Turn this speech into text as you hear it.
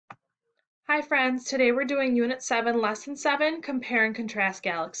Hi friends, today we're doing Unit 7, Lesson 7, Compare and Contrast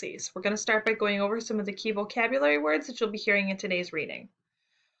Galaxies. We're going to start by going over some of the key vocabulary words that you'll be hearing in today's reading.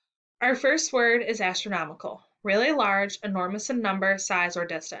 Our first word is astronomical, really large, enormous in number, size, or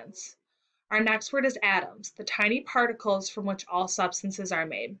distance. Our next word is atoms, the tiny particles from which all substances are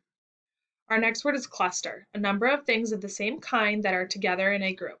made. Our next word is cluster, a number of things of the same kind that are together in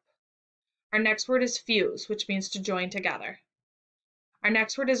a group. Our next word is fuse, which means to join together. Our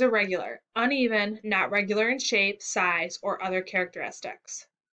next word is irregular, uneven, not regular in shape, size, or other characteristics.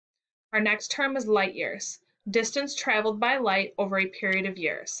 Our next term is light years, distance traveled by light over a period of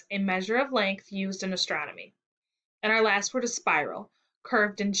years, a measure of length used in astronomy. And our last word is spiral,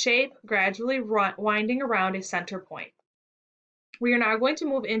 curved in shape, gradually winding around a center point. We are now going to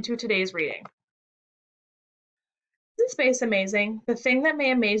move into today's reading. Isn't space amazing? The thing that may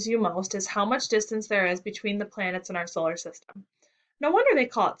amaze you most is how much distance there is between the planets in our solar system. No wonder they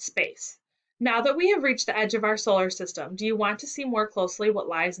call it space. Now that we have reached the edge of our solar system, do you want to see more closely what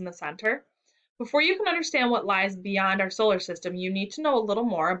lies in the center? Before you can understand what lies beyond our solar system, you need to know a little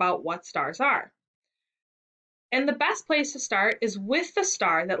more about what stars are. And the best place to start is with the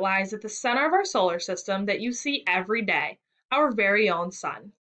star that lies at the center of our solar system that you see every day, our very own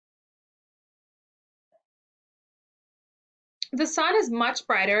sun. The sun is much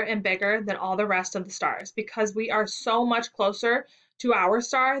brighter and bigger than all the rest of the stars because we are so much closer to our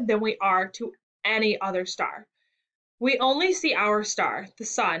star than we are to any other star. We only see our star, the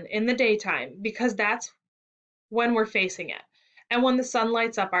sun, in the daytime because that's when we're facing it. And when the sun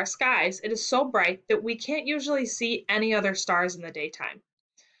lights up our skies, it is so bright that we can't usually see any other stars in the daytime.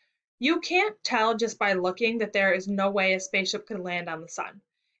 You can't tell just by looking that there is no way a spaceship could land on the sun.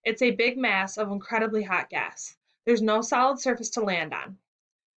 It's a big mass of incredibly hot gas. There's no solid surface to land on.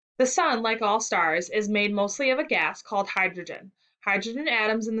 The sun, like all stars, is made mostly of a gas called hydrogen. Hydrogen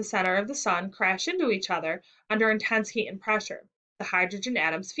atoms in the center of the sun crash into each other under intense heat and pressure. The hydrogen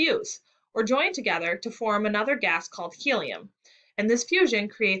atoms fuse, or join together to form another gas called helium. And this fusion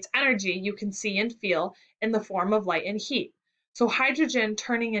creates energy you can see and feel in the form of light and heat. So hydrogen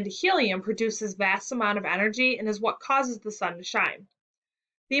turning into helium produces vast amount of energy and is what causes the sun to shine.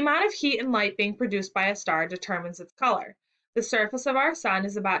 The amount of heat and light being produced by a star determines its color. The surface of our sun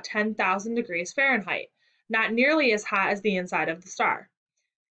is about 10,000 degrees Fahrenheit, not nearly as hot as the inside of the star.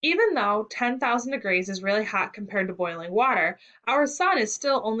 Even though 10,000 degrees is really hot compared to boiling water, our sun is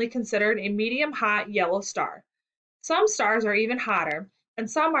still only considered a medium hot yellow star. Some stars are even hotter, and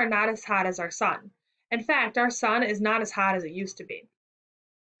some are not as hot as our sun. In fact, our sun is not as hot as it used to be.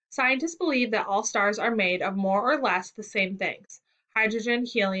 Scientists believe that all stars are made of more or less the same things: hydrogen,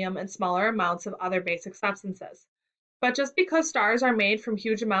 helium, and smaller amounts of other basic substances. But just because stars are made from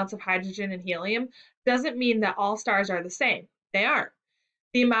huge amounts of hydrogen and helium doesn't mean that all stars are the same. They aren't.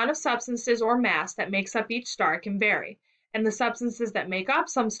 The amount of substances or mass that makes up each star can vary, and the substances that make up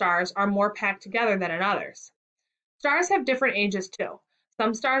some stars are more packed together than in others. Stars have different ages too.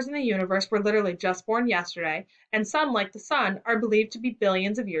 Some stars in the universe were literally just born yesterday, and some, like the sun, are believed to be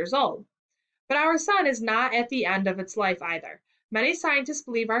billions of years old. But our sun is not at the end of its life either. Many scientists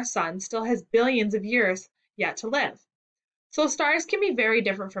believe our sun still has billions of years yet to live. So stars can be very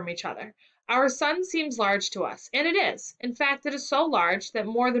different from each other. Our sun seems large to us, and it is. In fact, it is so large that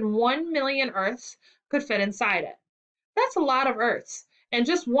more than 1 million Earths could fit inside it. That's a lot of Earths, and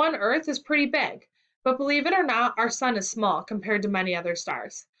just one Earth is pretty big. But believe it or not, our sun is small compared to many other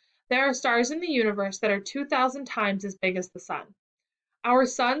stars. There are stars in the universe that are 2,000 times as big as the sun. Our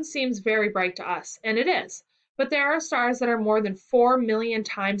sun seems very bright to us, and it is, but there are stars that are more than 4 million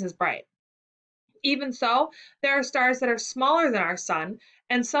times as bright. Even so, there are stars that are smaller than our sun,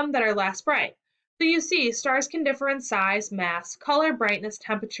 and some that are less bright. So you see, stars can differ in size, mass, color, brightness,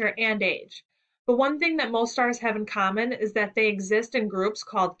 temperature, and age. But one thing that most stars have in common is that they exist in groups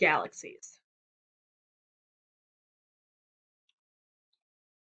called galaxies.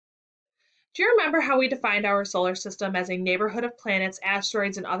 Do you remember how we defined our solar system as a neighborhood of planets,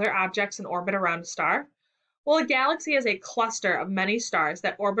 asteroids, and other objects in orbit around a star? Well, a galaxy is a cluster of many stars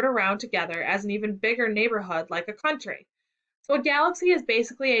that orbit around together as an even bigger neighborhood like a country. So a galaxy is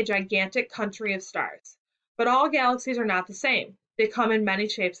basically a gigantic country of stars. But all galaxies are not the same. They come in many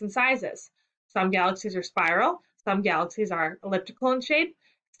shapes and sizes. Some galaxies are spiral, some galaxies are elliptical in shape,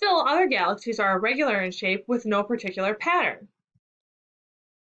 still other galaxies are irregular in shape with no particular pattern.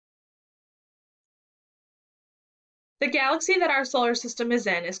 The galaxy that our solar system is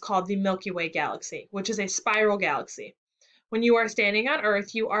in is called the Milky Way galaxy, which is a spiral galaxy. When you are standing on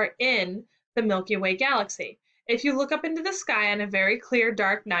Earth, you are in the Milky Way galaxy. If you look up into the sky on a very clear,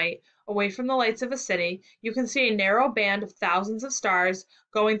 dark night, away from the lights of a city, you can see a narrow band of thousands of stars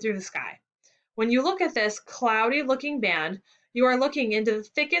going through the sky. When you look at this cloudy-looking band, you are looking into the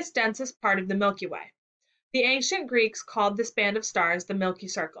thickest, densest part of the Milky Way. The ancient Greeks called this band of stars the Milky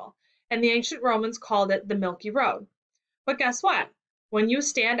Circle, and the ancient Romans called it the Milky Road. But guess what? When you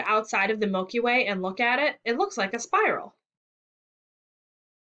stand outside of the Milky Way and look at it, it looks like a spiral.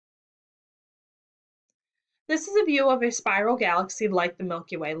 This is a view of a spiral galaxy like the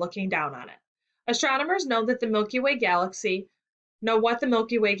Milky Way looking down on it. Astronomers know what the Milky Way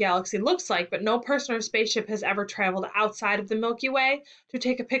galaxy looks like, but no person or spaceship has ever traveled outside of the Milky Way to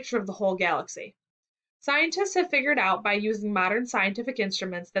take a picture of the whole galaxy. Scientists have figured out by using modern scientific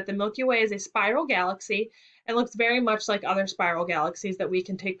instruments that the Milky Way is a spiral galaxy and looks very much like other spiral galaxies that we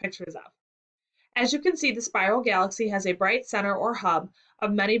can take pictures of. As you can see, the spiral galaxy has a bright center or hub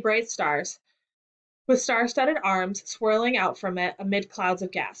of many bright stars, with star-studded arms swirling out from it amid clouds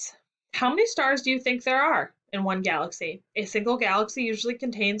of gas. How many stars do you think there are in one galaxy? A single galaxy usually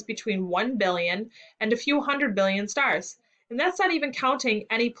contains between 1 billion and a few 100 billion stars. And that's not even counting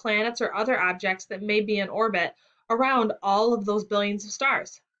any planets or other objects that may be in orbit around all of those billions of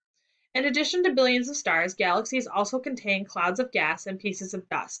stars. In addition to billions of stars, galaxies also contain clouds of gas and pieces of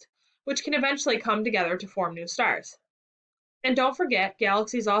dust, which can eventually come together to form new stars. And don't forget,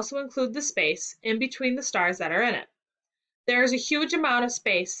 galaxies also include the space in between the stars that are in it. There is a huge amount of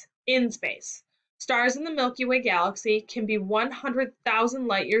space in space. Stars in the Milky Way galaxy can be 100,000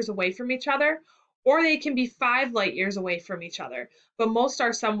 light years away from each other, or they can be 5 light years away from each other, but most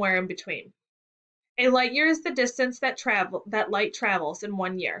are somewhere in between. A light year is the distance that light travels in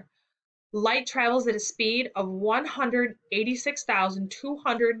 1 year. Light travels at a speed of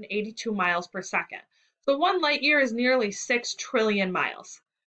 186,282 miles per second. So 1 light year is nearly 6 trillion miles.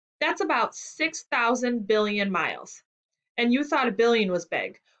 That's about 6,000 billion miles. And you thought a billion was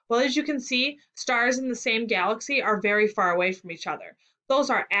big. Well, as you can see, stars in the same galaxy are very far away from each other. Those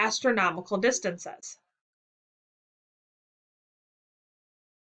are astronomical distances.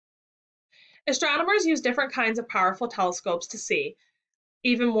 Astronomers use different kinds of powerful telescopes to see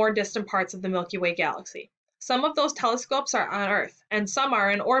even more distant parts of the Milky Way galaxy. Some of those telescopes are on Earth, and some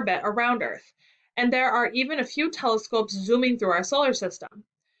are in orbit around Earth. And there are even a few telescopes zooming through our solar system.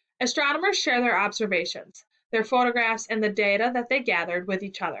 Astronomers share their observations, their photographs, and the data that they gathered with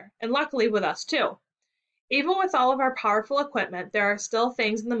each other, and luckily with us too. Even with all of our powerful equipment, there are still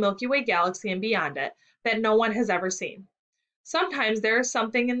things in the Milky Way galaxy and beyond it that no one has ever seen. Sometimes there is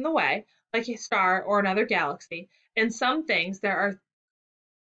something in the way, like a star or another galaxy, and some things are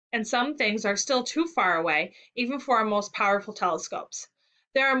still too far away, even for our most powerful telescopes.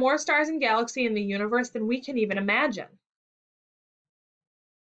 There are more stars and galaxies in the universe than we can even imagine.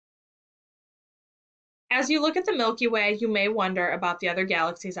 As you look at the Milky Way, you may wonder about the other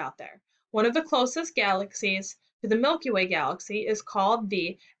galaxies out there. One of the closest galaxies to the Milky Way galaxy is called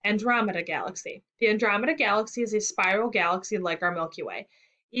the Andromeda Galaxy. The Andromeda Galaxy is a spiral galaxy like our Milky Way.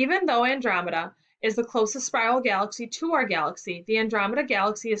 Even though Andromeda is the closest spiral galaxy to our galaxy, the Andromeda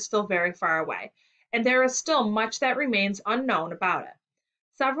Galaxy is still very far away, and there is still much that remains unknown about it.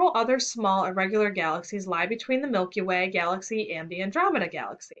 Several other small irregular galaxies lie between the Milky Way galaxy and the Andromeda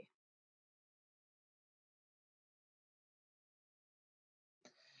Galaxy.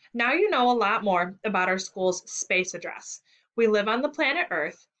 Now you know a lot more about our school's space address. We live on the planet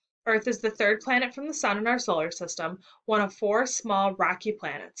Earth. Earth is the third planet from the Sun in our solar system, one of 4 small rocky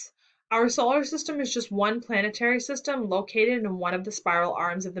planets. Our solar system is just one planetary system located in one of the spiral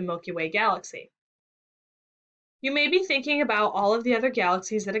arms of the Milky Way galaxy. You may be thinking about all of the other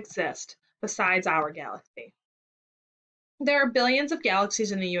galaxies that exist besides our galaxy. There are billions of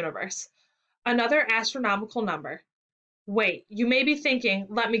galaxies in the universe, another astronomical number. Wait, you may be thinking,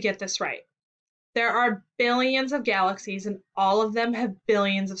 let me get this right. There are billions of galaxies and all of them have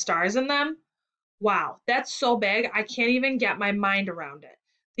billions of stars in them? Wow, that's so big I can't even get my mind around it.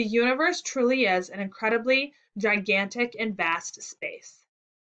 The universe truly is an incredibly gigantic and vast space.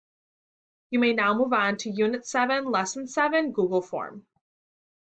 You may now move on to Unit 7, Lesson 7, Google Form.